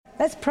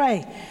Let's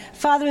pray.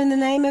 Father, in the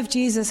name of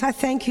Jesus, I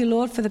thank you,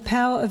 Lord, for the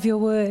power of your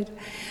word.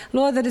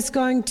 Lord, that it's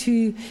going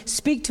to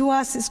speak to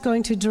us, it's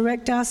going to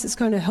direct us, it's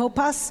going to help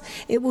us,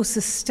 it will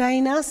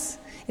sustain us,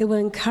 it will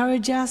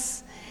encourage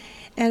us,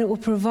 and it will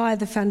provide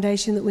the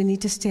foundation that we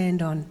need to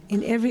stand on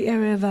in every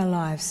area of our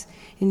lives.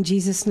 In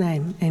Jesus'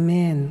 name,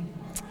 amen.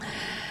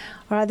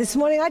 All right, this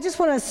morning I just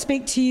want to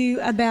speak to you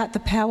about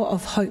the power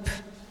of hope.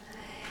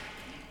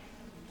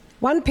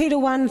 1 Peter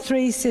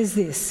 1:3 says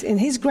this, "In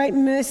his great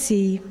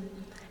mercy,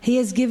 he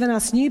has given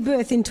us new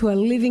birth into a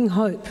living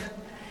hope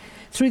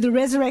through the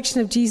resurrection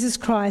of Jesus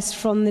Christ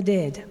from the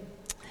dead."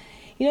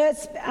 You know,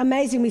 it's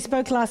amazing. We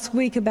spoke last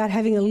week about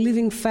having a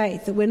living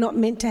faith, that we're not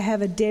meant to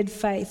have a dead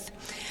faith,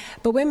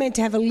 but we're meant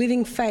to have a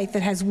living faith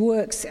that has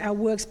works, our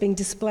works being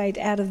displayed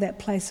out of that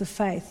place of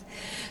faith.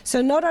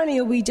 So not only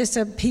are we just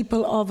a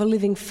people of a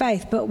living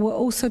faith, but we're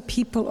also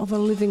people of a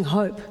living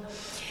hope.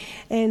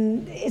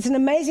 And it's an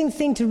amazing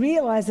thing to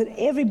realize that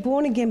every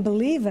born-again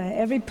believer,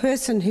 every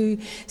person who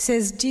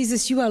says,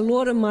 "Jesus, you are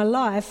Lord of my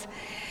life,"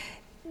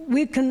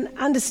 we can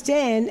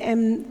understand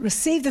and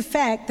receive the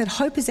fact that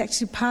hope is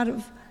actually part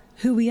of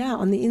who we are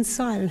on the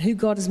inside and who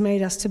God has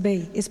made us to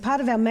be. It's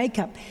part of our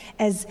makeup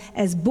as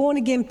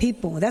born-again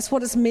people. That's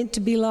what it's meant to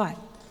be like.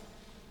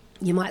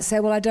 You might say,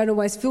 "Well, I don't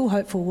always feel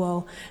hopeful."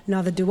 Well,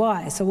 neither do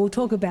I, so we'll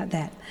talk about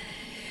that.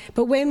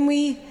 But when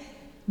we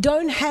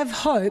don't have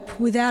hope,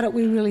 without it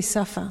we really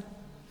suffer.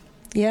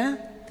 Yeah?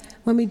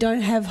 When we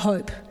don't have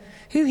hope.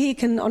 Who here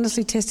can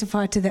honestly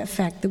testify to that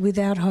fact, that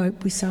without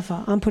hope we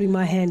suffer? I'm putting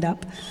my hand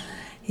up.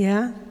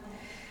 Yeah?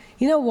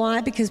 You know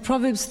why? Because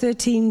Proverbs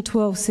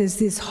 13:12 says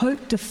this,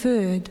 "Hope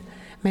deferred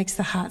makes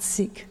the heart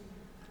sick,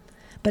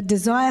 but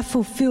desire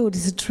fulfilled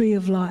is a tree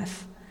of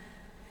life."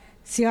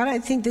 See, I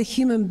don't think that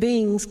human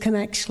beings can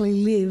actually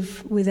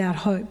live without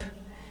hope.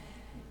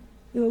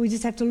 You know, we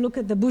just have to look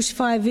at the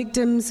bushfire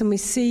victims and we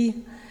see,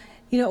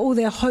 you know, all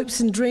their hopes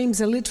and dreams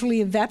are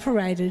literally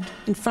evaporated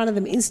in front of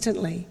them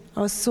instantly.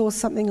 I saw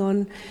something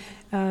on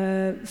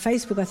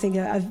Facebook, I think,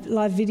 a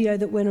live video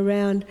that went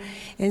around,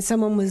 and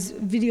someone was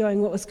videoing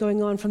what was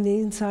going on from the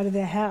inside of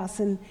their house,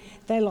 and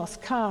they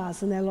lost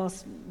cars, and they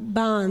lost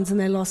barns, and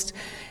they lost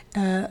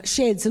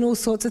sheds and all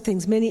sorts of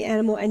things, many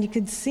animal, and you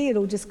could see it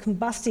all just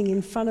combusting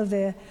in front of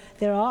their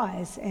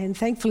eyes, and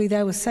thankfully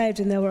they were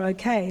saved and they were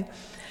okay.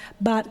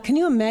 But can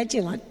you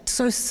imagine, like,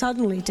 so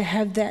suddenly to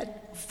have that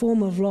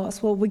form of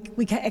loss? Well, we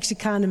actually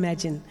can't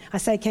imagine. I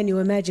say, can you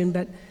imagine?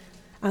 But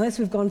unless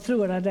we've gone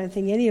through it, I don't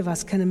think any of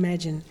us can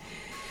imagine.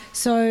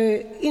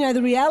 So, you know,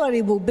 the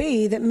reality will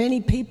be that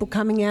many people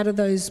coming out of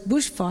those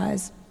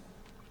bushfires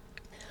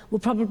will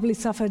probably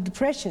suffer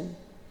depression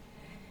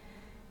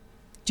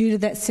due to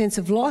that sense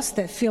of loss,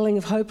 that feeling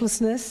of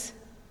hopelessness.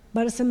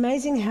 But it's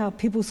amazing how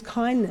people's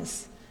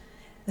kindness,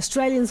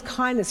 Australians'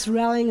 kindness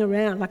rallying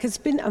around, like, it's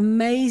been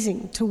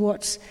amazing to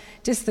watch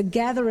just the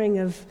gathering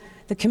of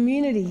the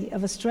community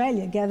of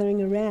Australia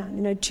gathering around.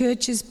 You know,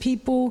 churches,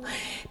 people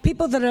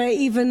that are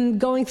even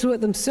going through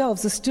it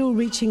themselves are still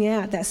reaching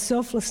out, that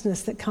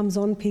selflessness that comes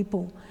on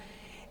people.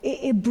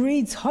 It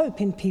breeds hope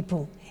in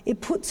people.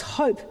 It puts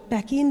hope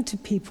back into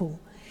people.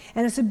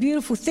 And it's a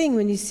beautiful thing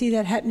when you see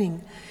that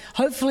happening.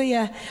 Hopefully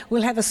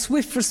we'll have a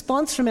swift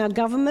response from our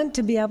government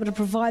to be able to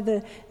provide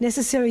the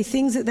necessary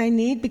things that they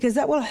need, because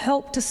that will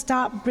help to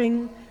start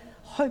bring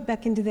hope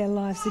back into their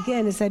lives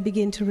again as they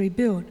begin to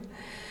rebuild.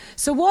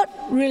 So what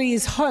really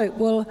is hope?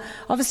 Well,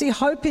 obviously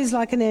hope is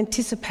like an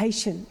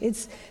anticipation.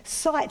 It's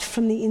sight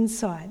from the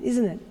inside,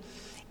 isn't it?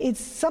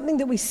 It's something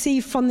that we see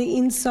from the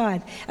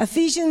inside.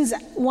 Ephesians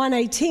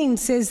 1:18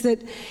 says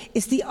that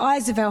it's the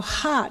eyes of our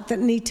heart that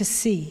need to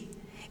see.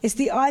 It's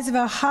the eyes of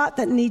our heart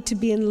that need to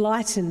be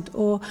enlightened,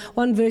 or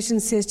one version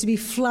says to be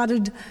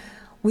flooded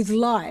with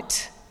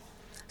light,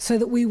 so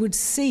that we would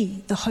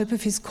see the hope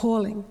of his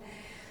calling.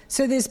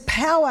 So there's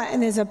power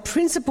and there's a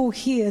principle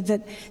here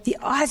that the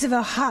eyes of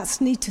our hearts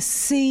need to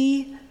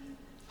see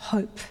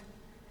hope.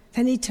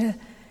 They need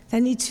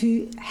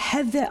to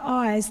have their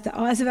eyes, the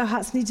eyes of our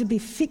hearts need to be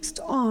fixed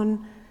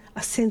on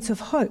a sense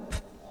of hope.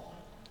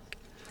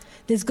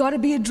 There's got to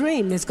be a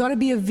dream, there's got to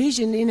be a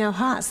vision in our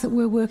hearts that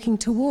we're working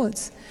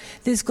towards.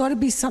 There's got to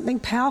be something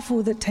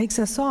powerful that takes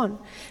us on.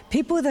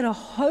 People that are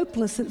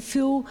hopeless, that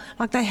feel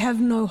like they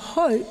have no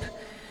hope,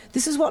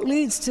 this is what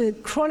leads to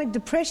chronic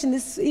depression.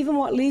 This is even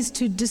what leads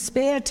to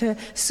despair, to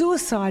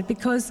suicide,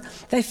 because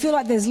they feel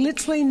like there's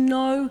literally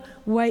no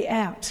way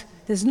out.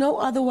 There's no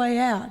other way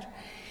out.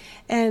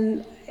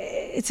 And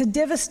it's a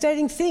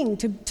devastating thing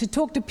to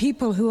talk to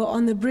people who are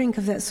on the brink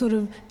of that sort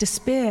of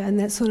despair and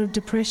that sort of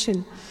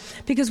depression,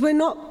 because we're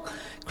not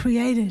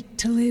created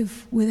to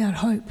live without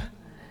hope.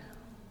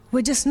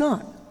 We're just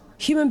not.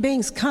 Human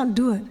beings can't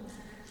do it.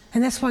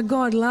 And that's why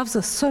God loves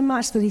us so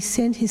much that he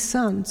sent his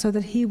son, so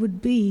that he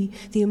would be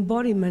the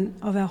embodiment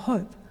of our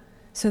hope,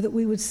 so that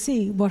we would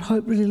see what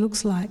hope really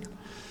looks like.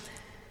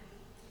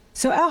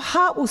 So our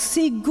heart will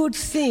see good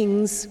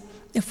things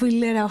if we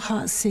let our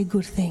hearts see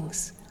good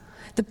things.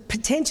 The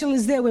potential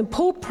is there. When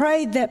Paul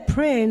prayed that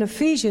prayer in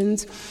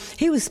Ephesians,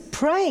 he was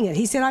praying it.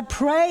 He said, I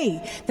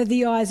pray that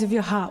the eyes of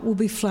your heart will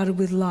be flooded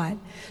with light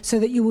so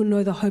that you will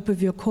know the hope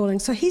of your calling.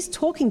 So he's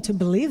talking to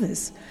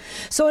believers.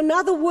 So in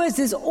other words,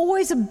 there's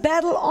always a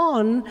battle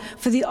on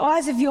for the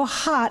eyes of your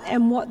heart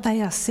and what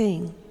they are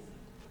seeing.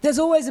 There's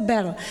always a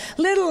battle,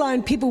 let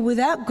alone people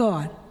without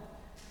God.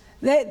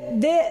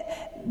 They're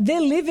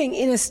living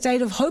in a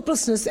state of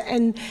hopelessness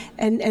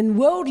and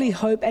worldly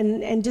hope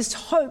and just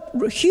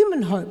hope,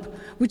 human hope,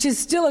 which is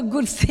still a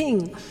good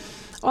thing.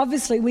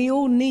 Obviously, we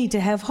all need to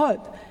have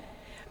hope.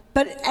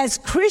 But as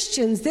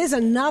Christians, there's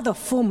another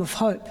form of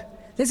hope.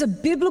 There's a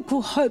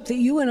biblical hope that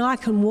you and I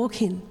can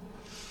walk in.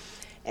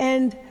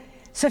 And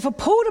so for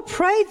Paul to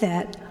pray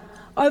that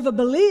over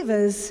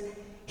believers,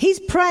 he's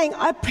praying,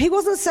 he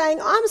wasn't saying,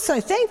 I'm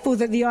so thankful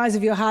that the eyes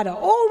of your heart are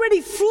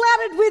already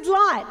flooded with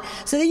light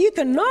so that you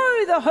can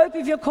know the hope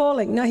of your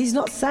calling. No, he's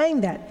not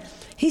saying that.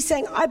 He's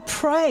saying, I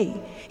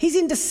pray. He's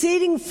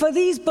interceding for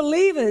these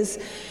believers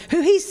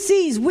who he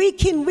sees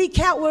week in, week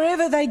out,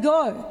 wherever they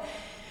go.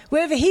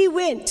 Wherever he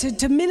went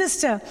to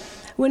minister,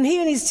 when he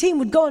and his team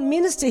would go and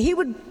minister, he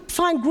would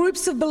find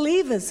groups of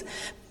believers.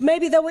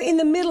 Maybe they were in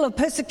the middle of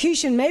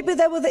persecution. Maybe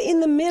they were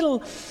in the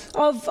middle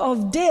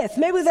of death.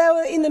 Maybe they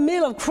were in the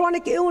middle of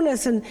chronic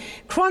illness and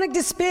chronic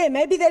despair.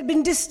 Maybe they'd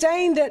been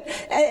disdained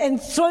and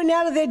thrown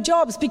out of their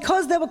jobs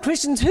because they were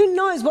Christians. Who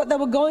knows what they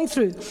were going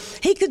through?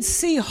 He could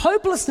see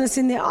hopelessness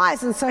in their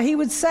eyes, and so he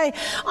would say,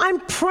 I'm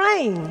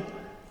praying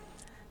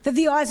that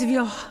the eyes of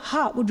your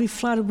heart would be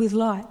flooded with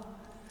light.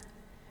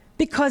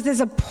 Because there's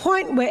a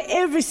point where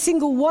every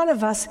single one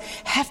of us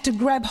have to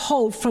grab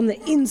hold from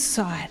the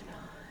inside,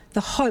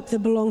 the hope that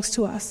belongs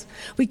to us.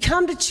 We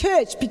come to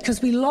church because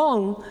we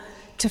long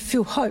to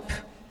feel hope.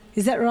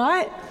 Is that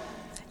right?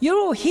 You're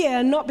all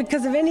here not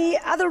because of any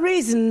other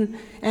reason,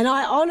 and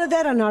I honor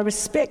that and I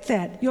respect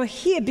that. You're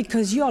here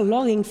because you're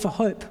longing for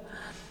hope.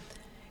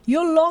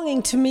 You're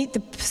longing to meet the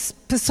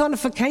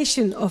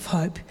personification of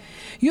hope.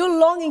 You're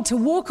longing to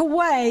walk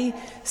away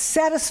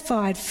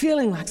satisfied,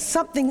 feeling like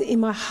something in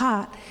my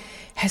heart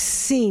has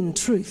seen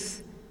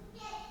truth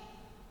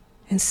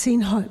and seen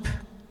hope.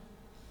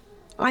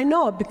 I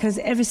know it because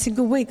every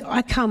single week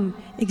I come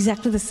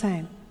exactly the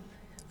same,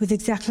 with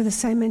exactly the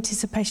same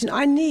anticipation.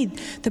 I need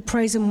the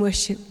praise and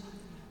worship.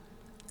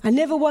 I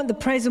never want the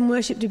praise and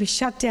worship to be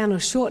shut down or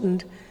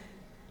shortened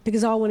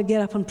because I want to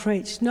get up and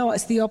preach. No,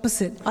 it's the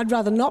opposite. I'd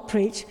rather not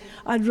preach.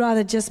 I'd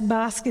rather just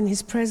bask in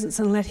his presence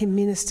and let him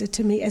minister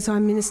to me as I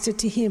minister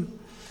to him.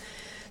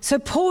 So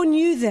Paul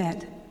knew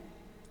that.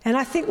 And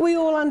I think we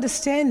all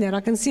understand that. I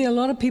can see a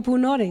lot of people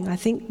nodding. I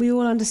think we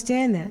all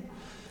understand that.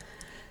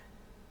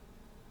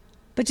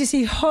 But you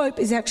see, hope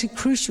is actually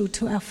crucial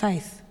to our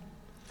faith.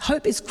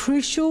 Hope is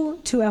crucial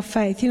to our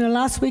faith. You know,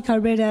 last week I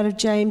read out of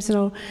James, and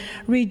I'll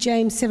read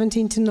James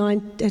 17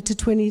 to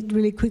 20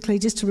 really quickly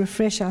just to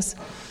refresh us.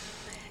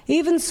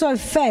 Even so,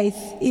 faith,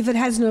 if it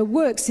has no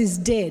works, is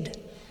dead,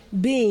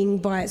 being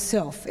by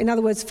itself. In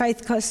other words,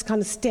 faith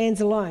kind of stands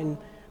alone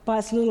by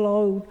its little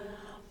old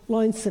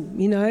lonesome,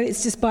 you know,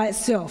 it's just by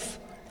itself.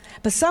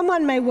 But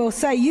someone may well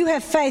say, you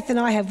have faith and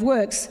I have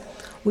works.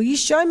 Will you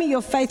show me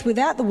your faith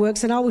without the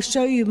works, and I will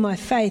show you my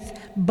faith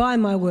by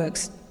my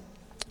works.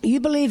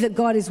 You believe that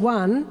God is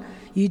one,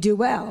 you do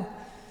well.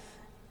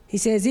 He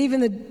says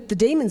even the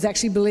demons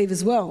actually believe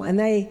as well, and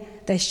they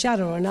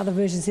shudder, or another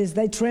version says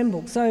they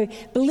tremble. So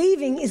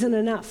believing isn't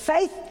enough.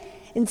 Faith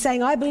in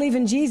saying I believe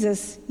in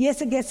Jesus,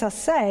 yes, it gets us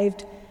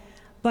saved,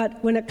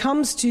 but when it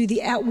comes to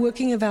the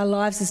outworking of our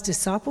lives as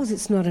disciples,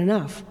 it's not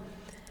enough.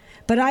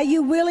 But are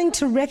you willing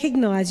to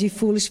recognize, you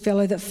foolish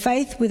fellow, that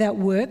faith without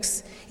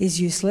works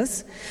is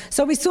useless?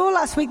 So we saw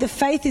last week that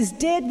faith is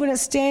dead when it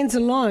stands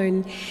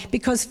alone,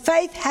 because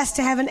faith has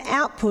to have an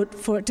output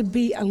for it to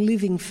be a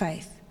living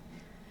faith.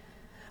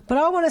 But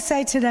I want to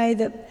say today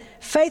that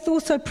faith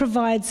also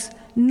provides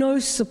no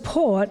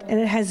support, and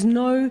it has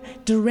no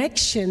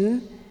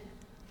direction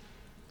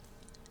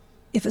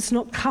if it's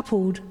not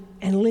coupled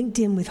and linked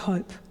in with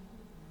hope.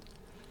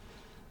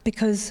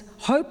 Because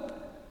hope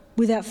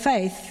without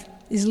faith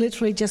is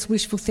literally just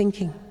wishful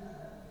thinking.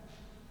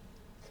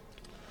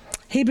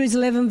 Hebrews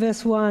 11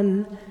 verse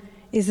 1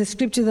 is the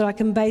scripture that I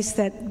can base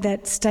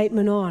that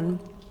statement on.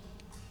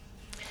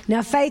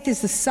 Now faith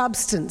is the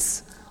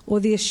substance or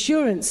the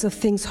assurance of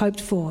things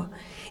hoped for.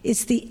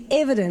 It's the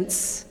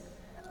evidence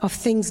of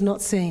things not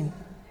seen.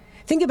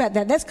 Think about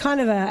that. That's kind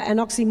of an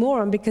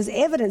oxymoron, because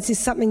evidence is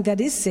something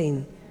that is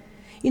seen.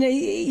 You know,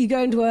 you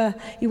go into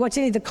you watch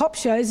any of the cop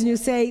shows and you'll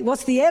say,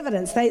 what's the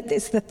evidence?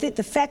 It's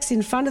the facts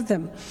in front of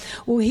them.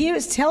 Well, here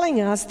it's telling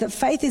us that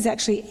faith is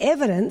actually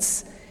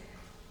evidence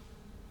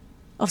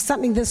of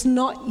something that's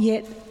not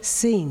yet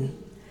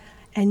seen,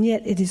 and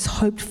yet it is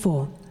hoped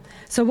for.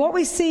 So what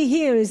we see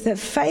here is that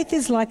faith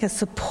is like a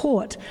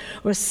support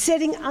or a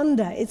setting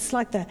under. It's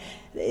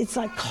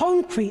like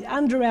concrete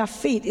under our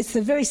feet. It's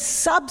the very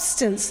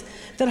substance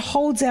that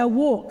holds our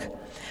walk.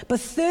 But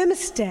hope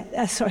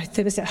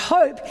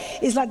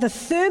is like the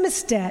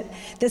thermostat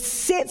that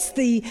sets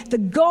the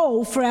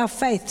goal for our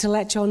faith to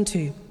latch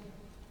onto.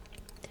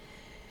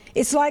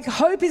 It's like,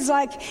 hope is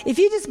like, if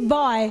you just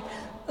buy,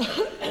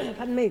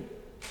 pardon me,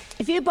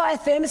 if you buy a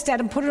thermostat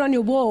and put it on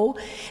your wall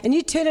and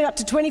you turn it up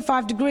to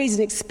 25 degrees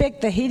and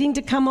expect the heating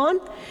to come on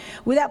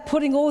without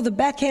putting all the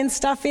back end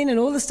stuff in and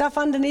all the stuff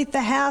underneath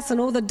the house and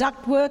all the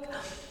duct work,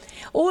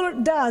 all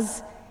it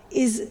does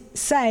is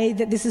say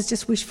that this is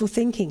just wishful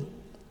thinking.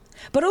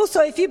 But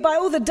also, if you buy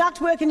all the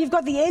ductwork and you've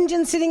got the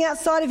engine sitting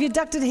outside of your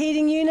ducted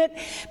heating unit,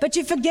 but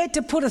you forget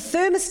to put a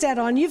thermostat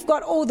on, you've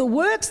got all the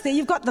works there,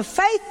 you've got the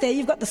faith there,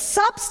 you've got the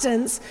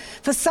substance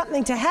for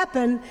something to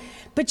happen,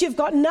 but you've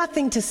got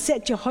nothing to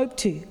set your hope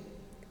to.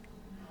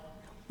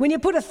 When you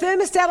put a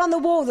thermostat on the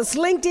wall that's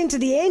linked into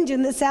the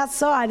engine that's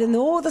outside and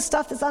all the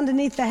stuff that's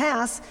underneath the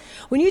house,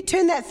 when you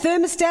turn that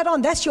thermostat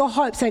on, that's your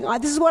hope, saying,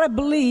 this is what I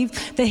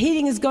believe the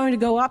heating is going to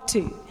go up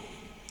to.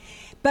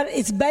 But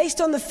it's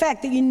based on the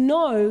fact that you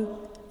know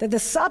that the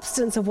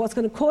substance of what's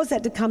going to cause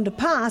that to come to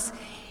pass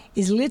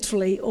is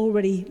literally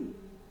already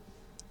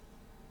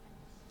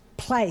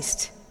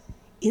placed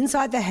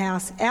inside the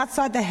house,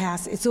 outside the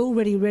house. It's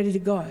already ready to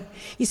go.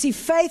 You see,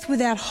 faith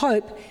without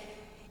hope,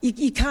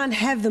 you can't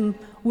have them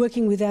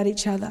working without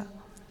each other.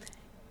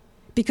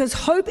 Because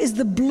hope is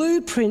the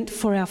blueprint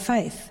for our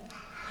faith.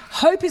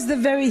 Hope is the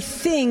very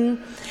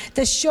thing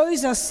that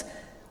shows us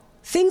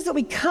things that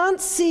we can't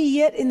see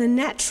yet in the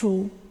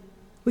natural.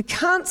 We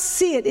can't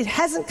see it. It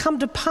hasn't come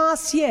to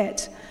pass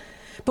yet,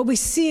 but we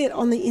see it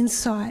on the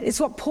inside. It's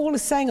what Paul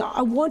is saying.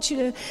 I want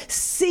you to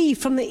see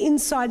from the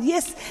inside.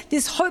 Yes,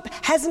 this hope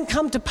hasn't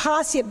come to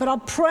pass yet, but I'm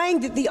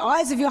praying that the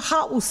eyes of your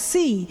heart will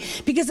see,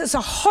 because it's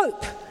a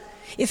hope.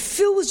 It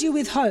fills you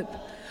with hope.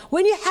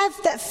 When you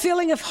have that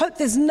feeling of hope,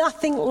 there's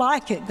nothing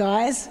like it,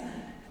 guys.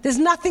 There's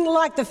nothing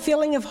like the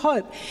feeling of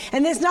hope.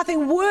 And there's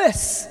nothing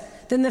worse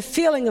than the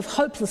feeling of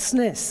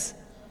hopelessness.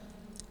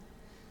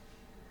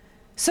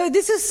 So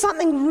this is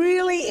something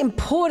really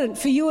important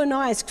for you and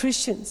I as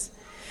Christians,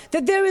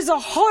 that there is a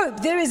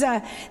hope, there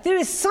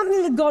is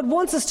something that God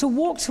wants us to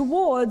walk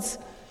towards,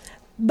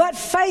 but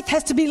faith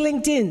has to be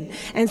linked in.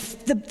 And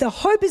the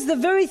hope is the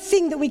very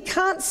thing that we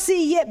can't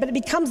see yet, but it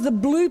becomes the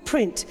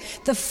blueprint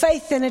the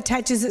faith then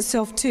attaches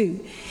itself to.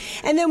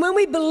 And then when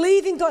we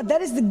believe in God,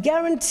 that is the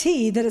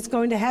guarantee that it's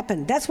going to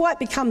happen. That's why it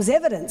becomes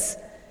evidence,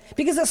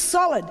 because it's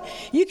solid.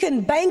 You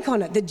can bank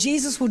on it that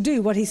Jesus will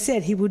do what he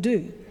said he will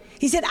do.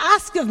 He said,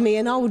 ask of me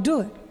and I will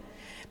do it.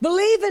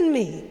 Believe in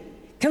me.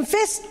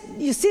 Confess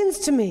your sins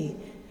to me.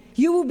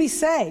 You will be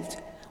saved.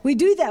 We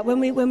do that when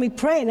we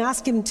pray and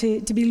ask him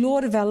to be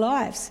Lord of our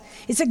lives.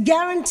 It's a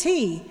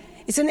guarantee.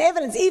 It's an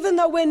evidence. Even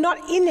though we're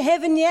not in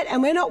heaven yet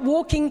and we're not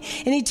walking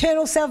in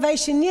eternal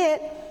salvation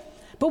yet,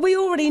 but we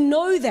already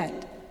know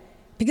that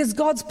because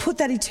God's put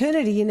that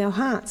eternity in our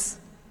hearts.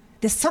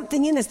 There's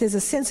something in us. There's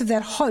a sense of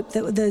that hope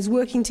that is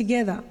working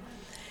together.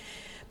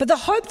 But the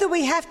hope that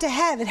we have to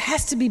have, it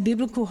has to be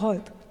biblical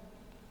hope.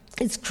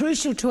 It's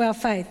crucial to our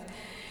faith.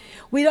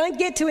 We don't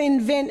get to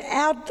invent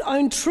our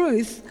own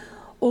truth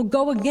or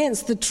go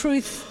against the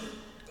truth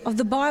of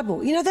the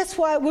Bible. You know, that's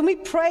why when we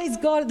praise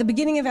God at the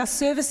beginning of our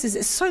services,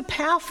 it's so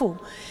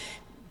powerful.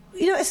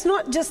 You know, it's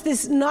not just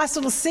this nice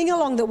little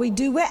sing-along that we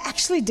do. We're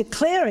actually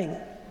declaring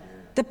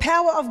the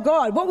power of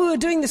God. What we were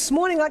doing this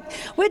morning,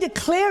 we're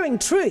declaring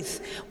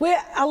truth.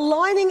 We're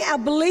aligning our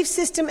belief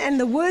system and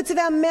the words of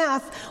our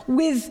mouth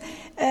with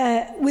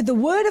the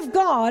word of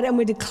God, and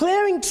we're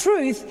declaring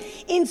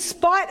truth in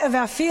spite of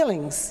our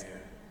feelings.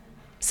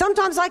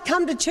 Sometimes I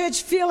come to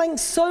church feeling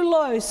so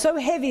low, so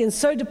heavy, and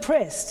so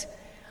depressed.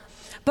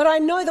 But I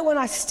know that when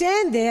I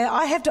stand there,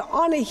 I have to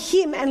honor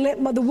him and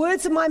let the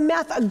words of my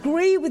mouth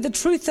agree with the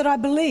truth that I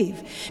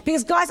believe.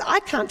 Because, guys, I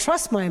can't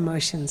trust my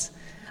emotions.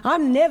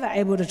 I'm never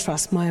able to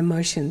trust my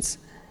emotions.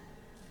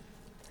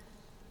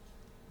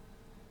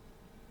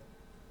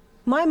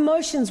 My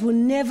emotions will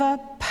never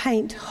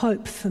paint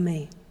hope for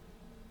me.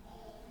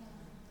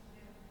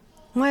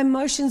 My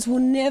emotions will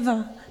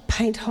never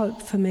paint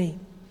hope for me.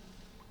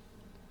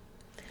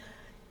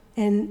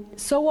 And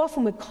so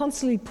often we're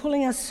constantly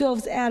pulling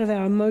ourselves out of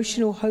our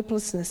emotional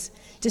hopelessness,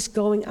 just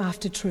going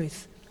after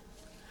truth.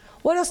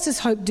 What else does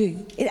hope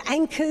do? It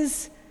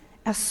anchors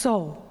our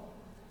soul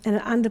and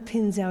it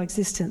underpins our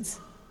existence.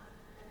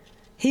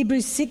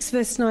 Hebrews 6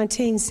 verse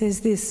 19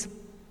 says this: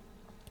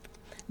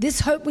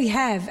 "This hope we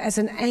have as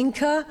an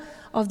anchor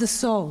of the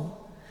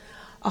soul,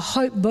 a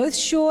hope both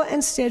sure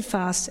and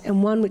steadfast,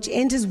 and one which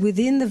enters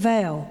within the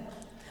veil,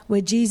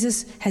 where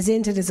Jesus has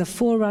entered as a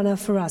forerunner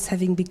for us,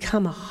 having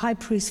become a high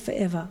priest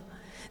forever."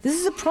 This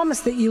is a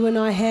promise that you and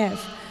I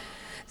have.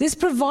 This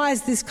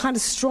provides this kind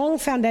of strong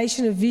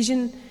foundation of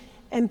vision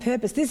and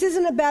purpose. This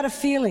isn't about a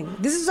feeling.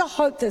 This is a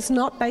hope that's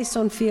not based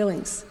on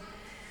feelings.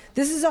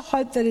 This is a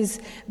hope that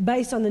is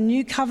based on the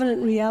new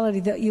covenant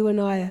reality that you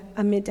and I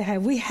are meant to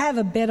have. We have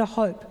a better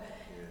hope.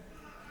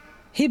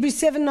 Hebrews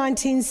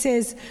 7:19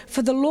 says,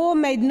 "For the law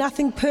made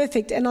nothing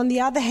perfect, and on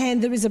the other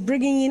hand there is a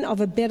bringing in of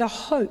a better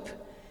hope,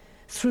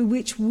 through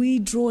which we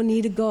draw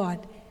near to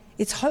God."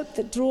 It's hope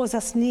that draws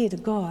us near to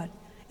God.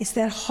 It's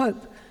that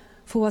hope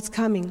for what's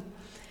coming.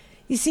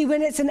 You see,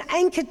 when it's an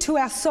anchor to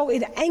our soul,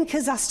 it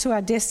anchors us to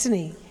our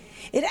destiny.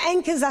 It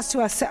anchors us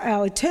to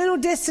our eternal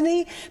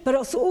destiny, but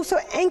it also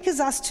anchors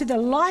us to the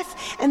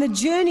life and the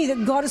journey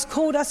that God has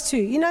called us to.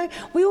 You know,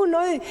 we all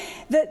know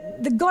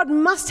that God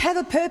must have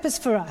a purpose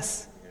for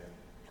us.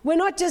 We're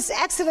not just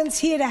accidents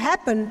here to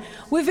happen.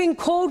 We've been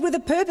called with a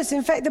purpose.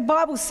 In fact, the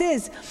Bible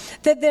says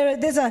that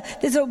there's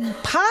a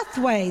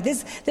pathway.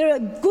 There are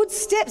good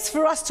steps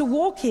for us to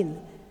walk in.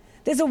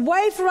 There's a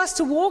way for us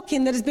to walk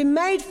in that has been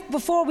made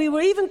before we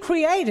were even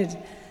created.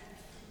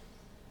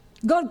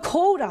 God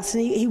called us,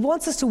 and He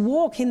wants us to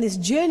walk in this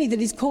journey that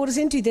He's called us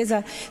into. There's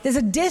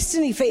a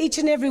destiny for each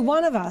and every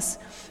one of us.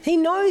 He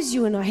knows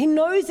you and I. He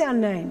knows our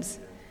names.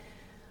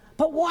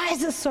 But why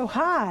is it so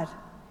hard?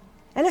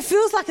 And it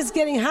feels like it's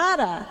getting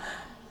harder.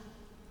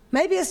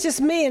 Maybe it's just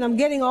me and I'm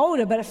getting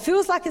older, but it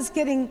feels like it's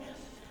getting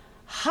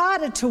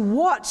harder to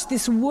watch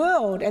this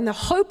world and the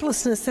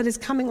hopelessness that is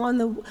coming on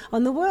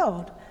the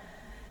world.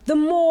 The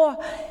more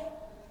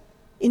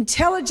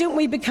intelligent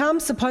we become,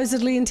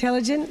 supposedly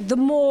intelligent, the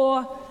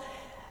more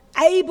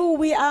able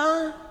we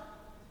are,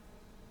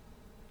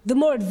 the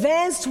more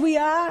advanced we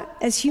are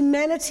as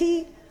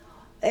humanity,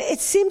 it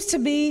seems to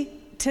be,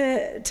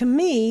 to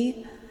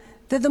me,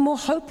 that the more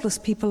hopeless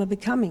people are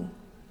becoming.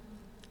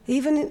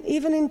 Even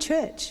in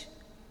church.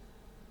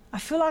 I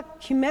feel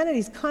like humanity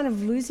is kind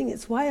of losing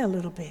its way a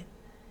little bit.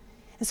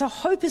 And so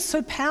hope is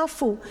so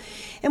powerful.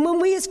 And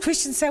when we as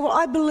Christians say, well,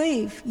 I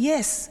believe,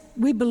 yes,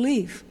 we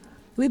believe.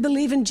 We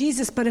believe in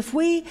Jesus, but if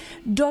we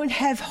don't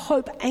have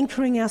hope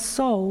anchoring our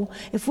soul,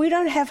 if we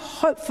don't have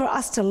hope for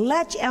us to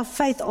latch our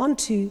faith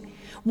onto,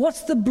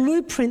 what's the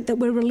blueprint that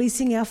we're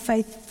releasing our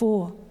faith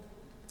for?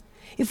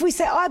 If we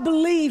say, I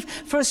believe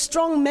for a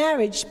strong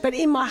marriage, but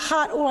in my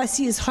heart all I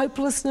see is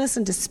hopelessness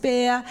and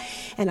despair,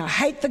 and I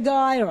hate the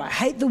guy or I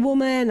hate the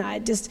woman,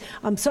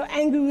 I'm so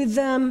angry with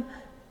them.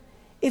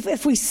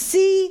 If we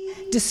see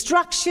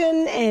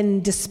destruction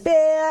and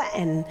despair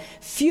and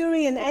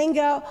fury and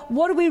anger,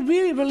 what do we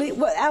really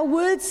our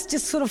words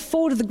just sort of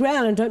fall to the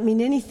ground and don't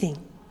mean anything.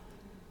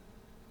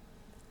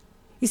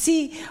 You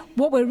see,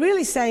 what we're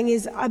really saying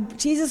is,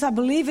 Jesus, I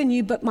believe in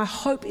you, but my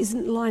hope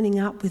isn't lining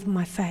up with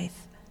my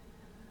faith.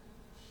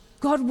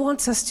 God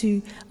wants us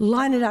to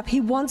line it up. He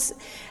wants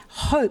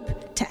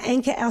hope to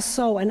anchor our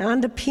soul and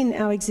underpin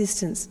our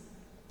existence.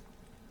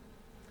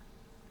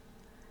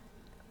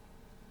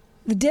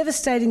 The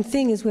devastating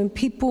thing is when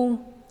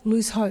people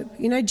lose hope.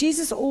 You know,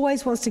 Jesus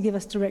always wants to give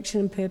us direction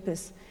and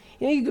purpose.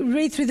 You know, you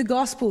read through the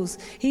Gospels,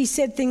 He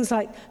said things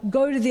like,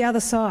 go to the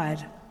other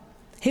side.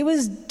 He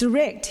was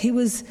direct. He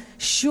was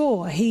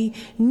sure. He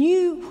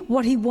knew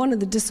what He wanted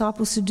the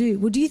disciples to do.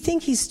 Well, do you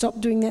think He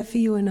stopped doing that for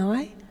you and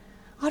I?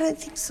 I don't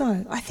think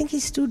so. I think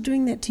He's still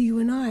doing that to you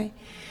and I.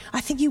 I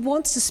think He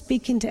wants to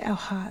speak into our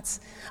hearts.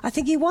 I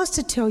think He wants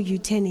to tell you,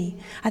 Tenny.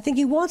 I think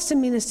He wants to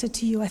minister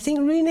to you. I think,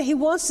 Rena, He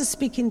wants to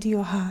speak into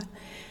your heart.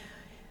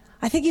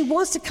 I think He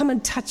wants to come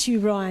and touch you,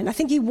 Ryan. I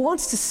think He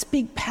wants to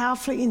speak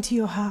powerfully into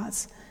your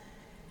hearts.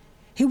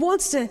 He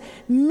wants to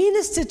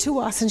minister to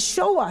us and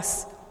show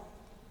us.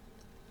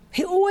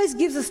 He always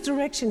gives us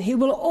direction. He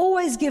will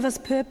always give us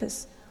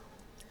purpose.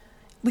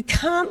 We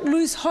can't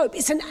lose hope.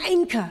 It's an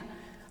anchor.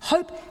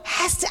 Hope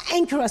has to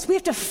anchor us. We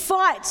have to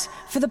fight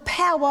for the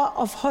power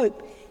of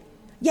hope.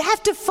 You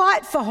have to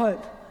fight for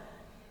hope.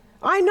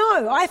 I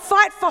know. I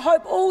fight for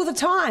hope all the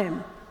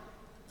time.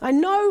 I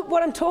know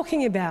what I'm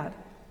talking about.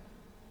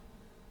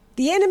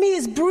 The enemy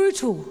is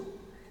brutal.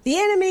 The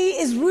enemy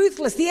is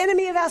ruthless. The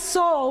enemy of our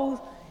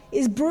soul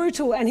is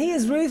brutal, and he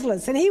is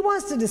ruthless. And he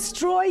wants to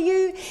destroy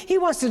you. He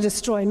wants to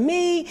destroy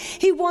me.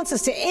 He wants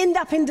us to end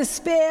up in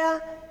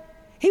despair.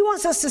 He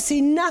wants us to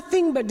see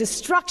nothing but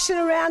destruction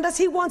around us.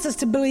 He wants us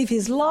to believe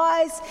his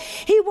lies.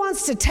 He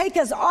wants to take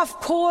us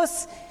off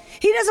course.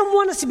 He doesn't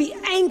want us to be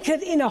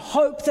anchored in a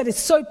hope that is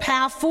so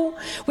powerful,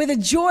 where the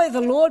joy of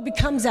the Lord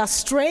becomes our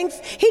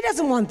strength. He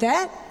doesn't want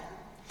that.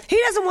 He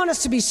doesn't want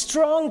us to be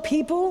strong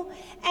people,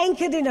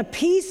 anchored in a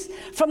peace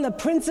from the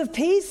Prince of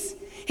Peace.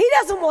 He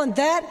doesn't want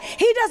that.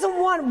 He doesn't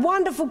want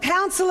wonderful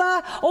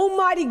counselor,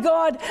 almighty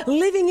God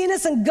living in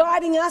us and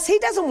guiding us. He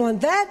doesn't want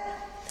that.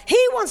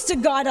 He wants to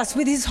guide us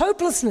with his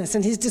hopelessness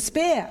and his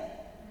despair.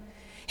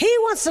 He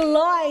wants to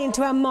lie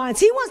into our minds.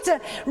 He wants to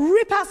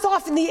rip us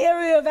off in the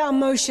area of our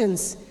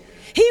emotions.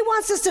 He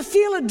wants us to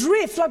feel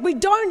adrift, like we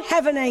don't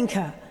have an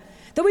anchor,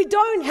 that we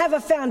don't have a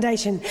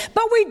foundation.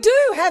 But we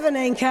do have an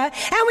anchor,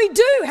 and we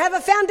do have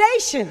a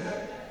foundation.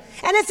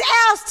 And it's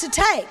ours to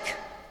take.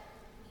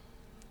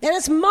 And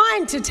it's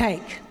mine to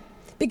take,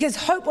 because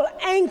hope will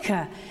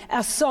anchor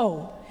our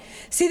soul.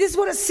 See, this is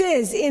what it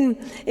says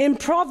in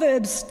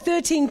Proverbs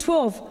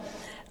 13:12.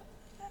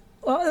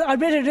 Well, I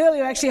read it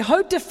earlier, actually.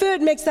 Hope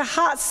deferred makes the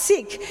heart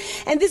sick.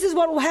 And this is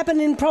what will happen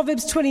in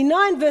Proverbs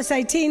 29, verse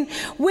 18.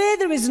 Where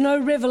there is no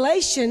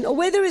revelation, or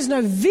where there is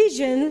no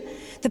vision,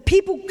 the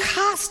people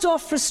cast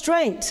off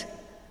restraint.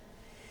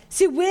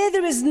 See, where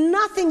there is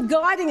nothing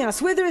guiding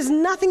us, where there is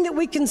nothing that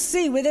we can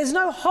see, where there's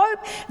no hope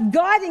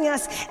guiding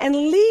us and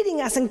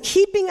leading us and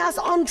keeping us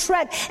on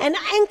track and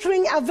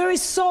anchoring our very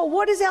soul.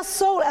 What is our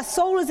soul? Our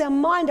soul is our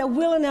mind, our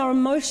will, and our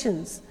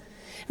emotions.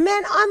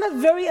 Man, I'm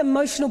a very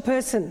emotional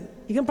person.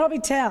 You can probably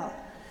tell.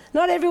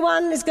 Not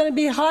everyone is going to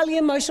be highly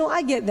emotional.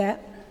 I get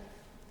that.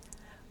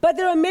 But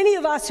there are many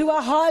of us who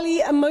are highly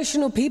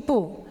emotional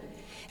people.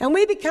 And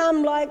we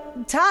become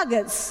like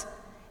targets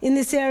in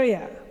this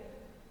area.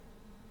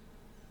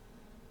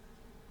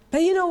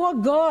 But you know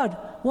what? God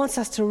wants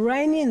us to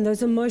rein in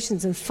those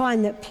emotions and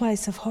find that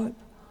place of hope.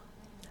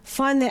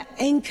 Find that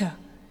anchor.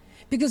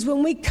 Because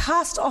when we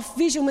cast off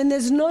vision, when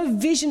there's no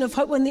vision of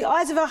hope, when the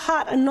eyes of our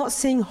heart are not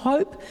seeing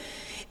hope,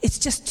 it's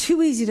just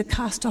too easy to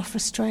cast off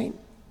restraint.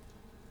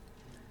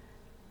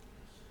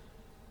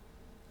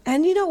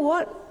 And you know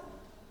what?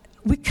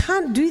 We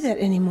can't do that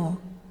anymore.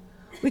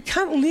 We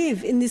can't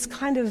live in this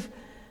kind of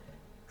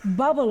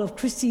bubble of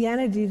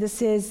Christianity that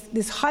says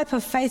this hyper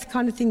faith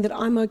kind of thing that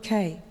I'm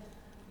okay.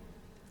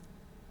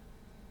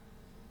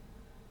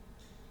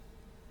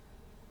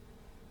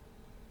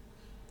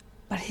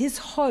 But His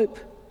hope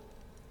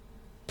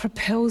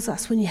propels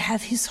us. When you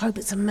have His hope,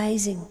 it's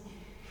amazing.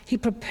 He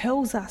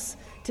propels us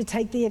to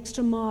take the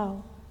extra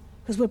mile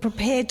because we're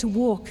prepared to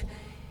walk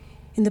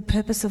in the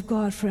purpose of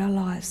God for our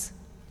lives.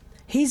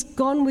 He's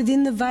gone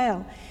within the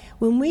veil.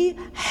 When we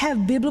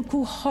have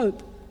biblical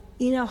hope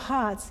in our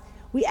hearts,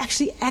 we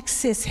actually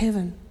access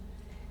heaven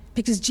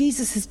because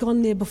Jesus has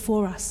gone there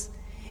before us.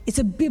 It's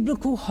a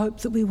biblical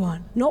hope that we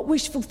want, not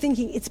wishful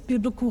thinking, it's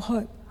biblical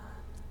hope.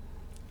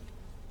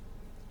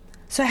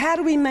 So how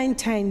do we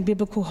maintain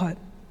biblical hope?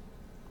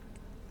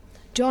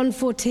 John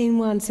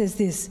 14:1 says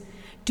this,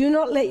 "Do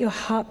not let your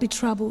heart be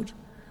troubled.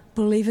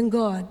 Believe in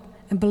God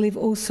and believe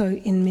also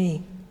in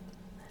me."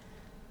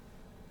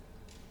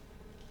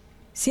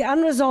 See,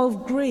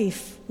 unresolved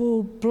grief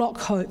will block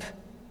hope.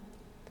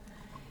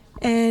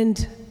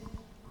 And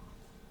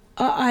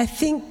I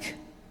think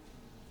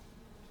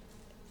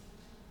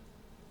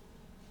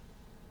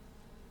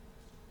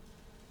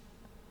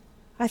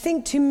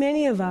too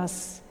many of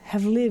us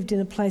have lived in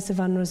a place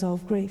of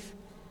unresolved grief.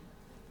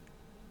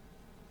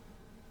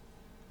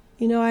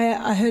 You know,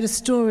 I heard a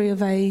story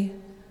of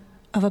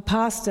a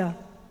pastor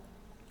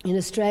in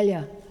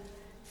Australia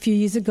a few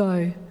years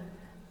ago.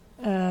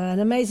 An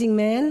amazing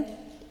man,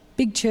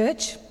 big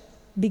church,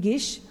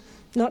 big-ish,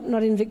 not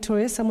in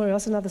Victoria, somewhere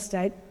else, another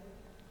state.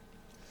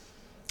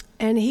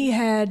 And he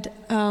had,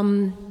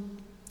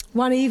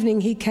 one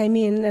evening he came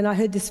in, and I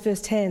heard this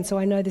firsthand, so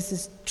I know this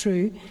is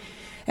true.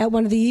 At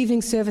one of the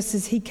evening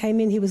services, he came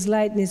in, he was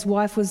late, and his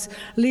wife was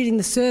leading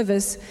the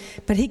service,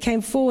 but he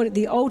came forward at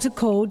the altar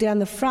call down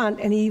the front,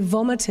 and he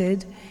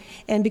vomited.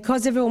 And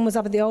because everyone was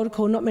up at the altar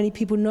call, not many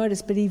people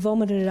noticed, but he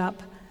vomited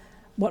up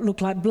what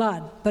looked like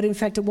blood. But in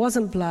fact, it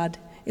wasn't blood,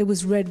 it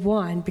was red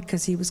wine,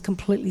 because he was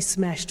completely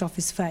smashed off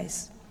his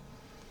face.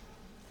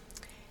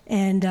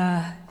 And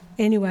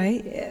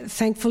anyway,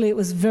 thankfully it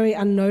was very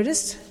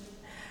unnoticed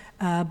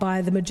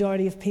by the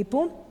majority of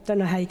people. Don't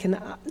know how you can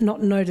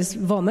not notice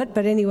vomit,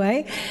 but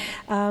anyway,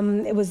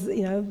 it was,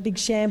 big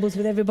shambles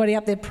with everybody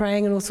up there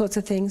praying and all sorts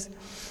of things.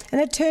 And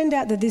it turned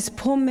out that this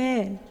poor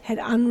man had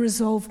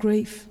unresolved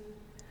grief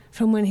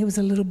from when he was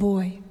a little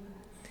boy.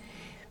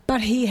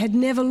 But he had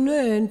never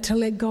learned to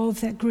let go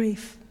of that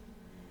grief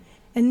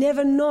and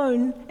never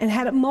known and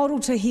had it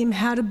modeled to him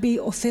how to be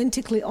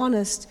authentically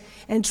honest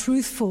and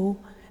truthful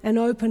and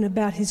open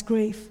about his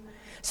grief.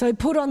 So he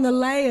put on the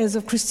layers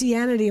of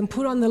Christianity and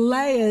put on the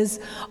layers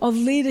of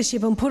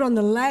leadership and put on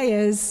the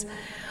layers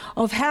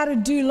of how to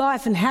do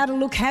life and how to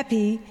look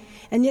happy,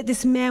 and yet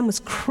this man was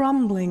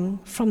crumbling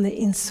from the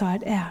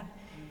inside out.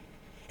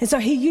 And so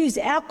he used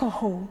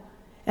alcohol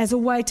as a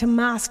way to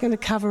mask and to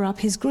cover up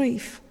his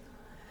grief.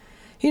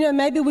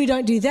 Maybe we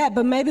don't do that,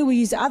 but maybe we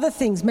use other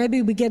things.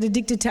 Maybe we get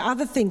addicted to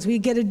other things. We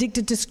get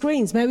addicted to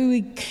screens. Maybe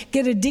we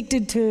get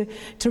addicted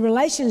to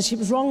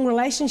relationships, wrong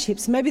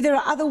relationships. Maybe there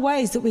are other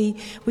ways that we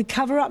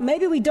cover up.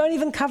 Maybe we don't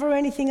even cover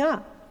anything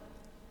up.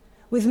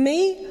 With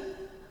me,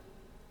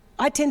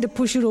 I tend to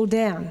push it all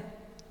down.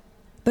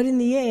 But in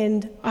the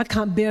end, I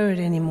can't bear it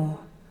anymore.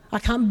 I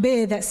can't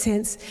bear that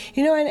sense,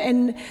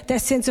 and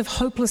that sense of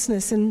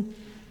hopelessness. And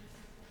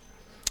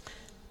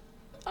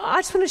I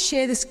just want to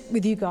share this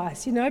with you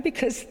guys,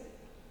 because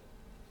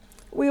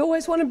we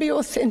always want to be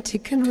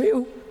authentic and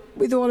real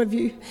with all of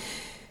you.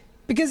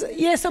 Because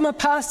yes, I'm a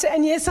pastor,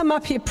 and yes, I'm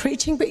up here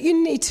preaching, but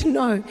you need to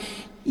know,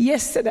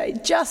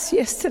 just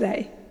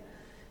yesterday,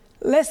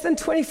 less than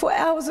 24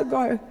 hours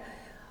ago,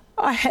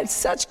 I had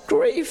such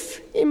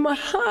grief in my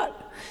heart.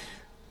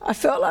 I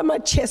felt like my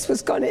chest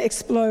was going to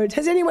explode.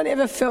 Has anyone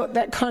ever felt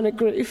that kind of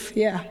grief?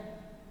 Yeah.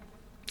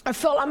 I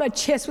felt like my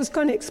chest was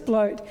going to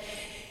explode.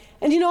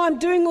 And I'm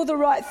doing all the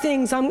right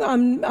things.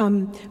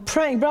 I'm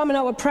praying. Bram and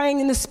I were praying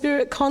in the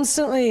Spirit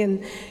constantly,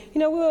 and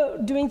we were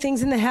doing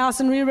things in the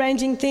house and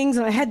rearranging things.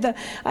 And I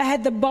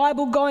had the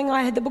Bible going.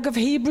 I had the Book of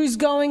Hebrews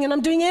going, and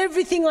I'm doing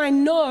everything I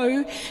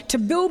know to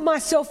build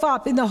myself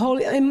up in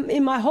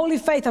my holy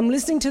faith. I'm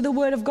listening to the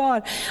Word of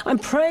God. I'm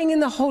praying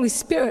in the Holy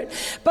Spirit.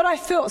 But I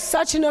felt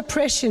such an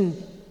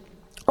oppression.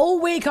 All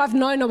week I've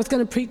known I was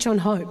going to preach on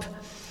hope.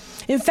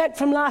 In fact,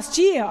 from last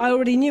year, I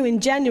already knew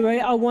in January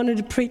I wanted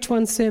to preach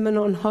one sermon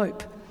on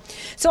hope.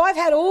 So I've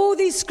had all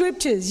these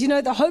scriptures,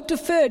 the hope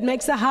deferred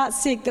makes the heart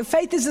sick, that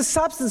faith is the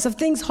substance of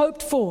things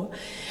hoped for.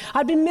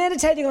 I've been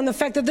meditating on the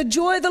fact that the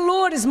joy of the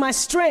Lord is my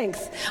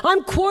strength.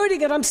 I'm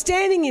quoting it, I'm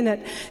standing in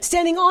it,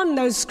 standing on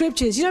those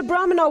scriptures.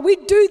 Brahm and I, we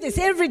do this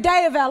every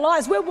day of our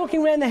lives. We're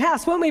walking around the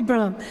house, weren't we,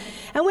 Brahm?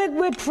 And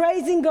we're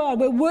praising God,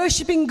 we're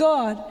worshiping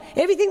God.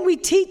 Everything we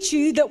teach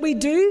you that we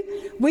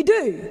do, we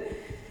do.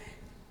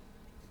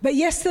 But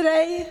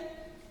yesterday,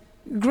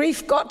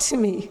 grief got to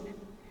me.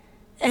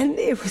 And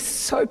it was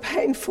so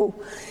painful.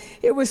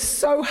 It was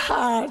so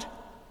hard.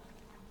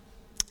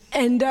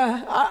 And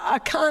I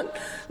can't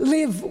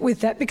live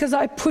with that because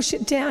I push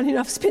it down.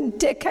 I've spent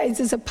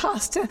decades as a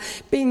pastor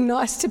being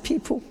nice to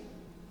people,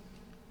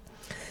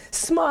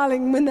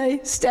 smiling when they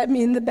stab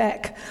me in the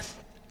back,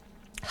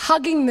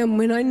 hugging them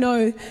when I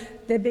know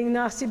they're being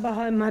nasty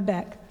behind my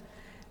back,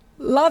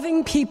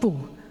 loving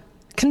people,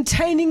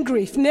 containing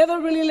grief, never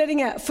really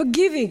letting out,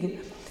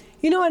 forgiving.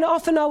 And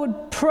often I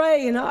would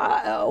pray, and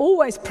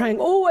always praying,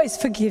 always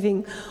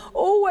forgiving,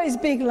 always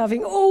being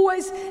loving,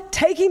 always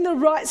taking the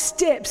right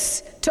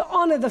steps to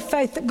honour the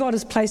faith that God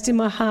has placed in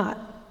my heart.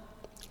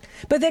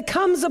 But there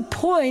comes a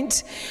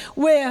point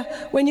where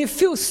when you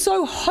feel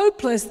so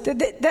hopeless,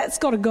 that's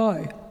got to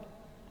go.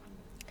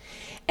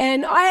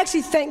 And I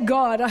actually thank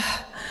God.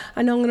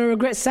 I know I'm going to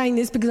regret saying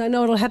this because I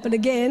know it'll happen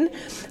again.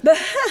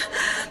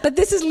 But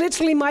this is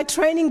literally my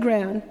training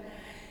ground.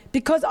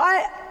 Because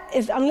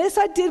unless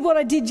I did what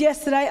I did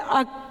yesterday,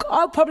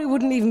 I probably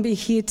wouldn't even be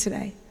here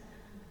today.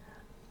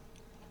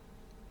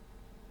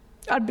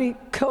 I'd be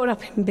curled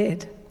up in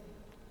bed.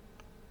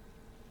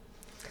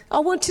 I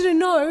want you to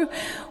know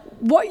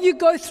what you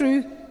go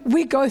through,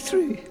 we go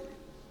through.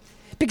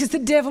 Because the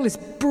devil is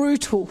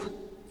brutal.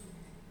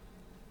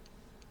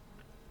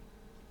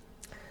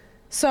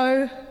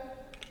 So,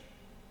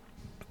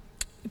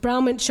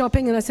 Brown went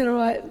shopping and I said, all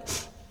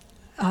right,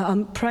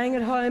 I'm praying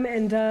at home,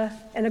 and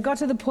I got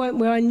to the point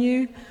where I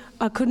knew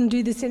I couldn't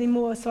do this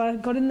anymore. So I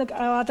got in the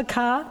other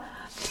car,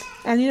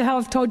 and you know how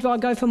I've told you I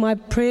go for my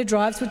prayer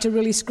drives, which are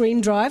really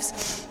scream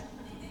drives.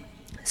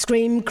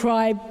 Scream,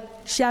 cry,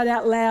 shout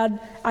out loud,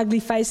 ugly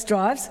face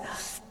drives.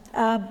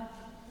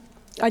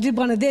 I did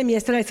one of them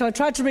yesterday, so I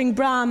tried to ring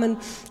Brahm and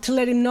to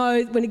let him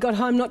know when he got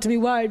home not to be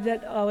worried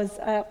that I was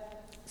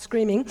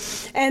screaming.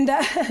 And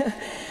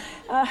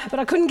but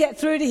I couldn't get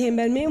through to him.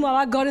 And meanwhile,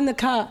 I got in the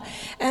car.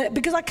 And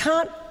because I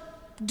can't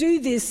do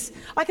this,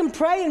 I can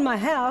pray in my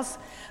house,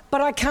 but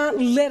I can't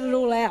let it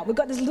all out. We've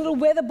got this little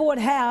weatherboard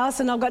house,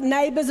 and I've got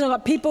neighbours, and I've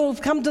got people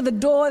who've come to the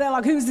door. They're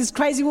like, who's this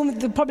crazy woman?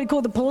 They'll probably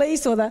call the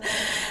police or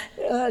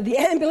the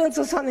ambulance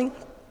or something.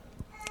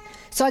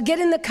 So I get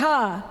in the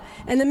car,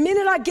 and the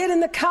minute I get in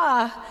the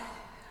car,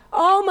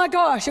 oh my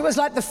gosh, it was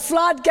like the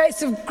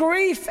floodgates of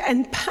grief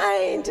and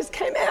pain just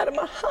came out of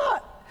my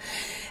heart.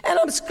 And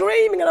I'm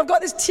screaming, and I've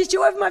got this tissue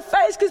over my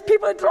face because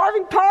people are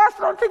driving past,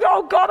 and I'm thinking,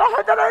 oh God, I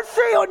hope they don't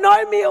see or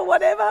know me or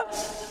whatever.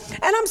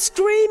 And I'm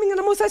screaming, and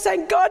I'm also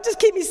saying, God, just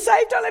keep me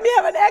safe. Don't let me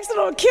have an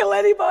accident or kill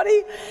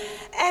anybody.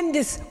 And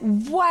this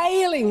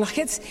wailing, like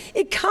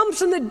it comes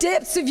from the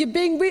depths of you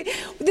being weak.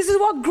 This is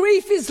what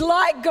grief is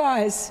like,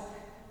 guys.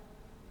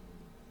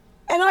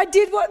 And I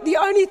did the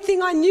only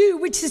thing I knew,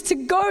 which is to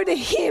go to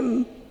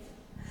him.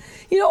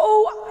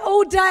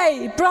 All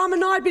day, Brahm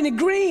and I have been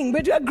agreeing.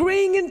 We're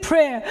agreeing in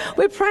prayer.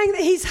 We're praying that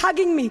he's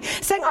hugging me,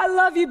 saying, I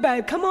love you,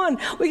 babe. Come on,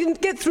 we can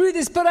get through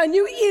this. But I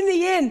knew in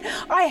the end,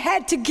 I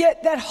had to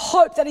get that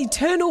hope, that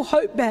eternal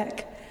hope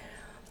back.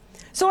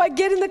 So I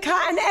get in the car,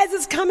 and as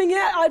it's coming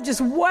out, I'm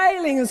just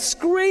wailing and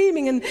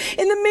screaming. And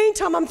in the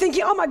meantime, I'm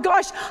thinking, oh my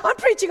gosh, I'm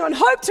preaching on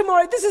hope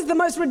tomorrow. This is the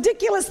most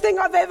ridiculous thing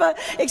I've ever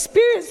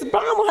experienced.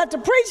 Brahm will have to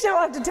preach now.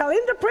 I have to tell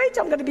him to preach.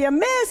 I'm going to be a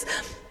mess.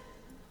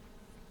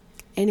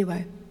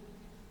 Anyway.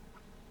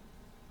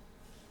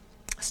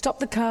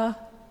 Stopped the car,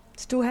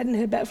 still hadn't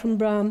heard back from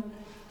Brahm,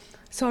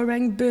 so I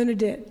rang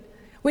Bernadette.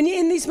 When you're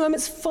in these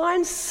moments,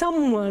 find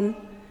someone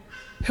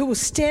who will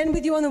stand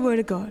with you on the Word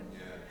of God.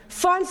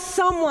 Find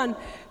someone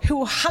who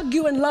will hug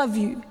you and love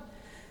you.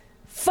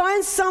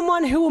 Find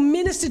someone who will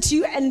minister to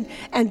you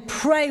and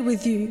pray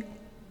with you.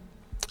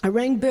 I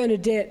rang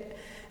Bernadette,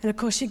 and of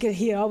course she could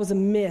hear I was a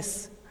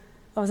mess.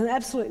 I was an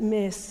absolute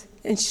mess.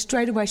 And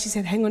straight away she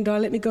said, hang on, Di,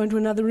 let me go into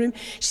another room.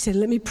 She said,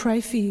 let me pray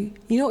for you.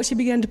 You know what she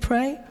began to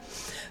pray?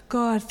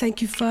 God,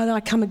 thank you, Father,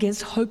 I come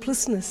against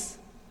hopelessness.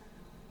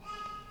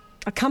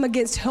 I come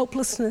against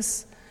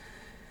helplessness.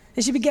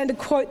 And she began to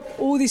quote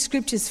all these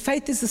scriptures.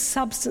 Faith is the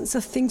substance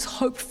of things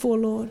hoped for,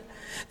 Lord.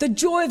 The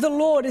joy of the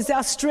Lord is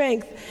our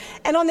strength.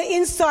 And on the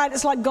inside,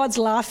 it's like God's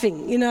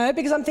laughing,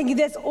 because I'm thinking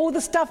that's all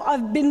the stuff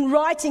I've been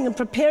writing and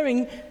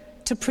preparing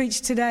to preach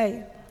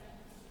today.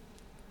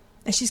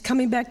 And she's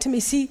coming back to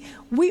me. See,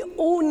 we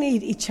all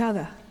need each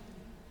other.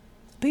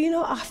 But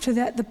after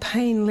that, the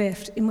pain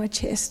left in my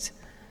chest.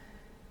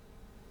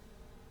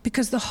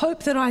 Because the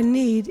hope that I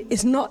need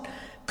is not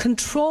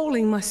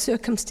controlling my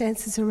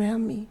circumstances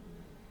around me.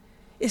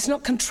 It's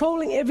not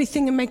controlling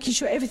everything and making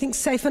sure everything's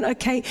safe and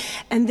okay,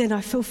 and then I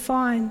feel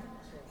fine.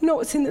 No,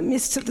 it's in the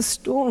midst of the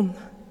storm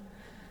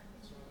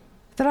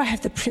that I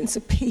have the Prince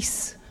of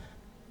Peace,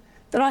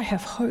 that I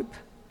have hope.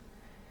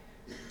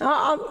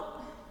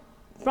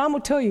 Brian will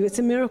tell you it's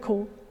a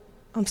miracle.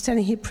 I'm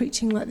standing here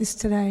preaching like this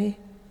today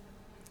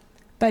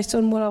based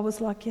on what I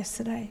was like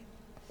yesterday.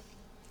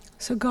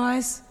 So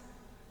guys,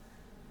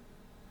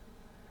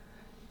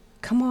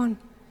 come on.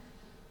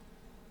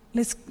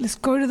 Let's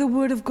go to the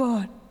Word of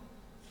God.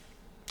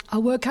 I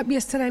woke up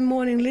yesterday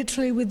morning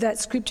literally with that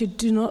scripture,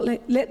 do not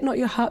let not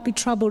your heart be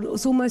troubled. It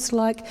was almost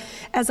like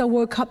as I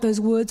woke up, those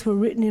words were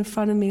written in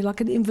front of me like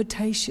an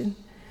invitation.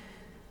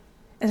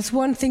 And it's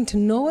one thing to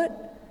know it,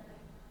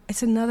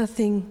 it's another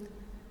thing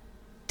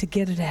to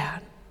get it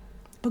out.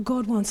 But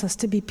God wants us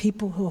to be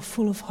people who are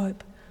full of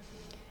hope.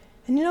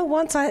 And you know,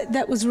 once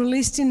that was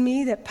released in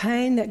me, that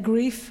pain, that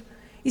grief,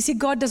 you see,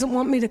 God doesn't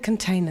want me to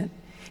contain it.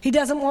 He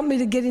doesn't want me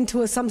to get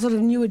into some sort of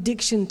new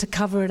addiction to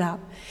cover it up.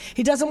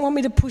 He doesn't want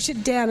me to push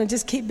it down and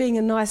just keep being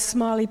a nice,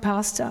 smiley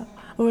pastor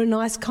or a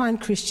nice, kind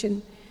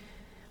Christian.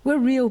 We're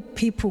real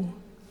people.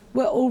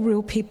 We're all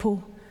real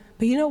people.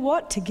 But you know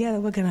what? Together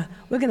we're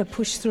gonna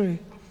push through.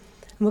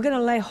 And we're going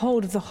to lay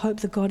hold of the hope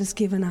that God has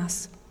given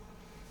us.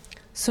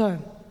 So,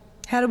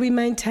 how do we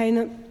maintain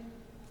it?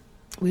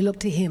 We look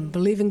to Him.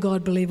 Believe in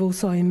God, believe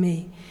also in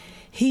me.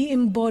 He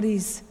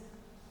embodies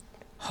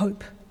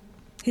hope.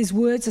 His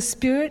words are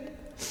spirit,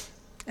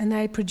 and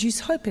they produce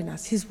hope in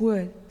us, His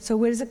word. So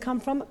where does it come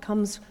from? It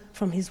comes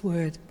from His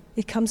word.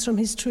 It comes from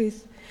His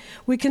truth.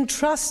 We can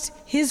trust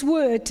His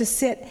word to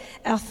set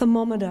our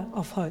thermometer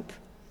of hope.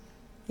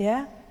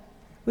 Yeah?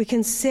 We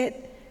can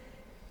set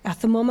our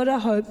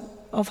thermometer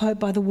of hope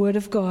by the word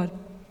of God.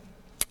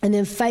 And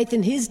then faith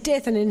in His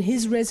death and in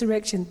His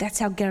resurrection,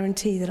 that's our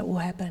guarantee that it will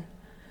happen.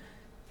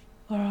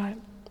 All right.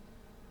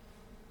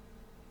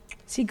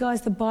 See,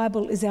 guys, the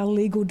Bible is our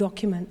legal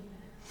document.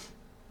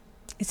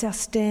 It's our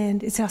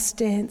stand. It's our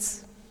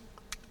stance.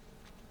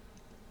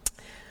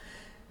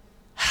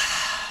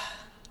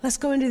 Let's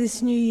go into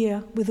this new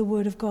year with the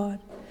Word of God.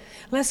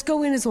 Let's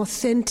go in as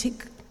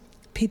authentic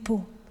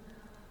people.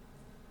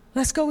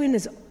 Let's go in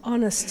as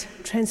honest,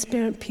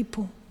 transparent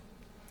people.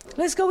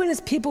 Let's go in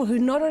as people who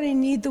not only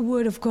need the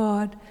Word of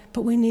God,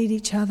 but we need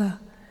each other.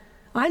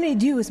 I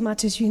need you as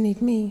much as you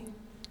need me.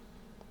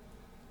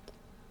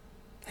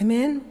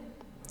 Amen?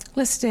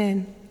 Let's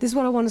stand. This is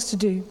what I want us to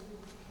do.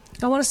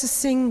 I want us to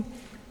sing,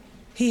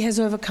 He Has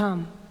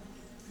Overcome.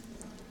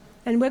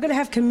 And we're going to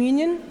have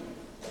communion.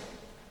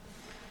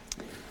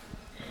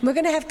 We're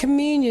going to have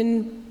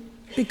communion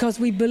because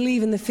we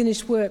believe in the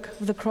finished work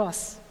of the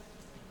cross.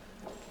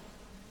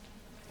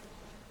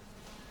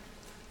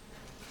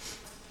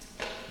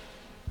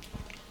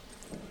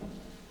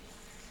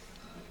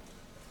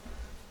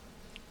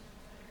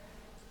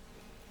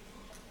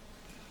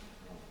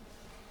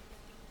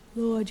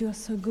 Lord, you're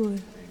so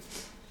good.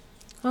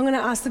 I'm going to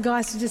ask the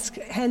guys to just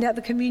hand out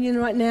the communion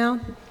right now.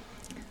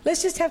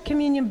 Let's just have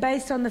communion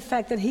based on the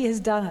fact that He has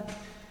done it.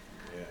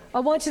 I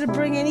want you to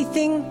bring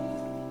anything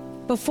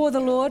before the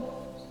Lord,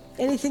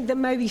 anything that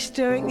may be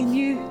stirring in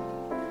you,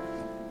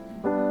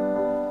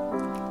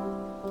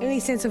 any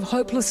sense of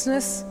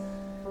hopelessness.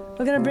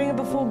 We're going to bring it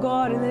before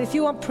God, and then if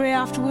you want prayer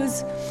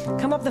afterwards,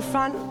 come up the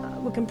front.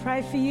 We can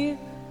pray for you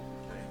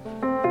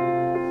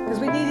because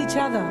we need each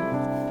other.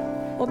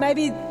 Or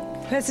maybe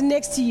the person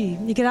next to you,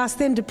 you can ask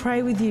them to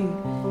pray with you.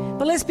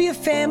 But let's be a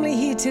family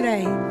here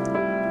today,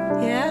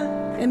 yeah?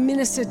 And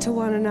minister to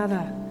one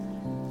another.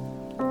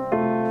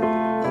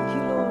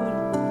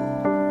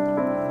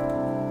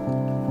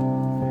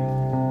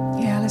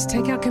 Let's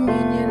take our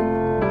communion.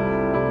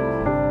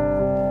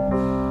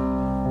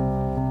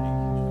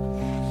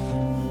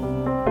 Thank you,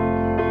 Lord.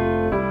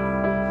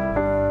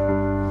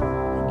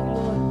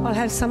 I'll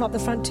have some up the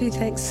front too,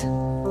 thanks. That's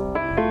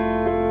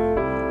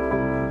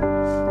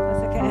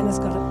okay, Anna's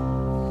got it.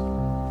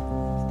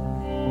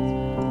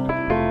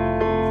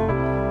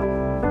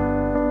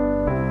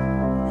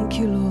 Thank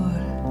you, Lord.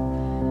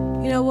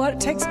 You know what? It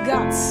takes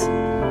guts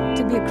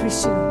to be a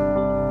Christian.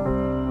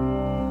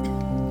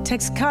 It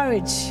takes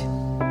courage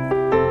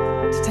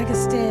to take a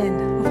stand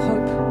of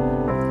hope.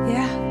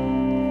 Yeah?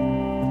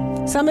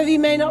 Some of you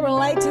may not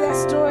relate to that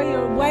story.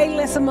 You're way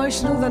less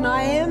emotional than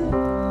I am.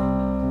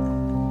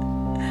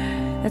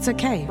 That's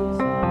okay.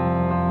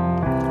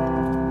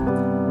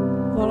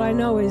 All I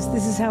know is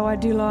this is how I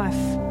do life.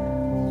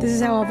 This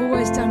is how I've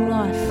always done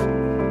life.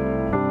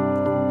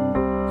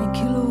 Thank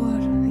you,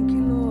 Lord. Thank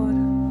you, Lord.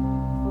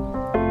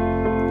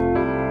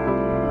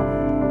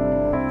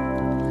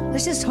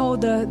 Let's just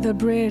hold the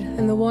bread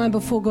and the wine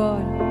before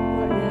God.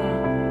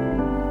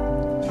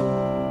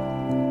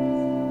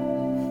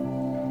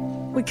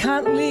 We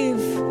can't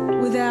live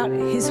without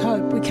His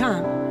hope. We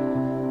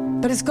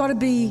can't. But it's got to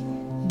be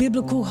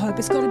biblical hope.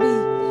 It's got to be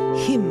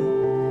Him.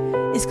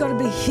 It's got to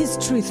be His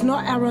truth,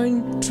 not our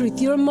own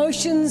truth. Your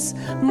emotions,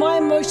 my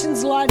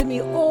emotions lie to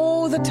me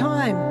all the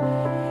time.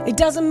 It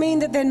doesn't mean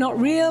that they're not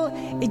real.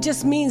 It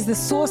just means the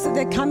source that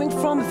they're coming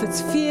from. If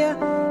it's fear,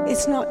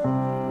 it's not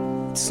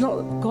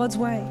God's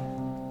way.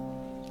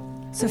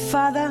 So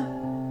Father,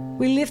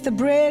 we lift the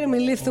bread and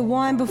we lift the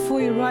wine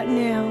before you right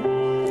now.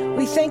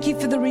 We thank you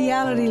for the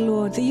reality,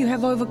 Lord, that you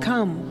have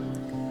overcome,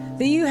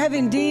 that you have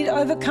indeed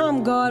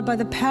overcome, God, by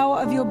the power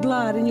of your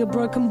blood and your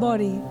broken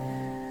body.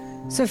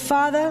 So,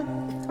 Father,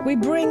 we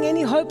bring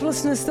any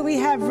hopelessness that we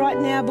have right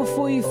now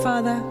before you,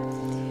 Father.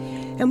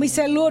 And we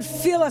say, Lord,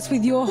 fill us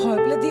with your hope.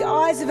 Let the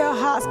eyes of our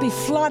hearts be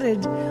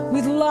flooded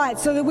with light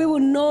so that we will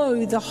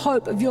know the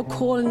hope of your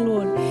calling,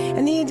 Lord,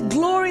 and the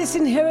glorious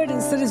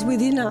inheritance that is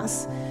within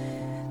us.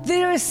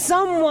 There is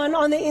someone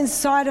on the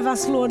inside of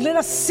us, Lord. Let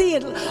us see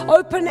it.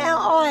 Open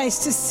our eyes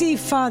to see,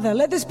 Father.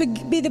 Let this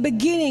be the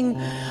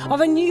beginning of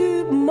a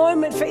new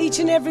moment for each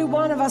and every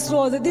one of us,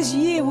 Lord, that this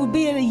year will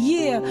be a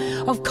year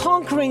of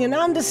conquering and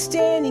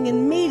understanding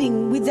and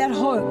meeting with that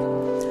hope.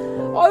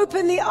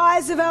 Open the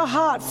eyes of our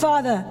heart,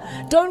 Father.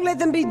 Don't let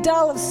them be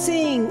dull of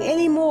seeing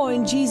anymore,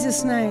 in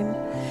Jesus' name.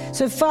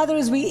 So, Father,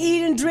 as we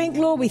eat and drink,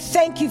 Lord, we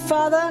thank you,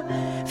 Father,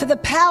 for the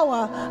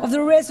power of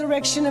the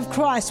resurrection of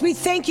Christ. We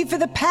thank you for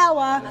the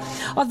power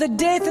of the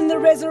death and the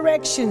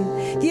resurrection,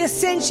 the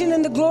ascension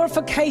and the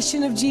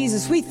glorification of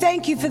Jesus. We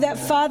thank you for that,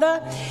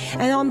 Father,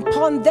 and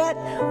upon that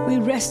we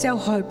rest our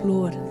hope,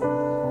 Lord.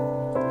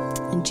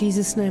 In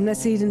Jesus' name,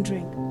 let's eat and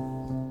drink.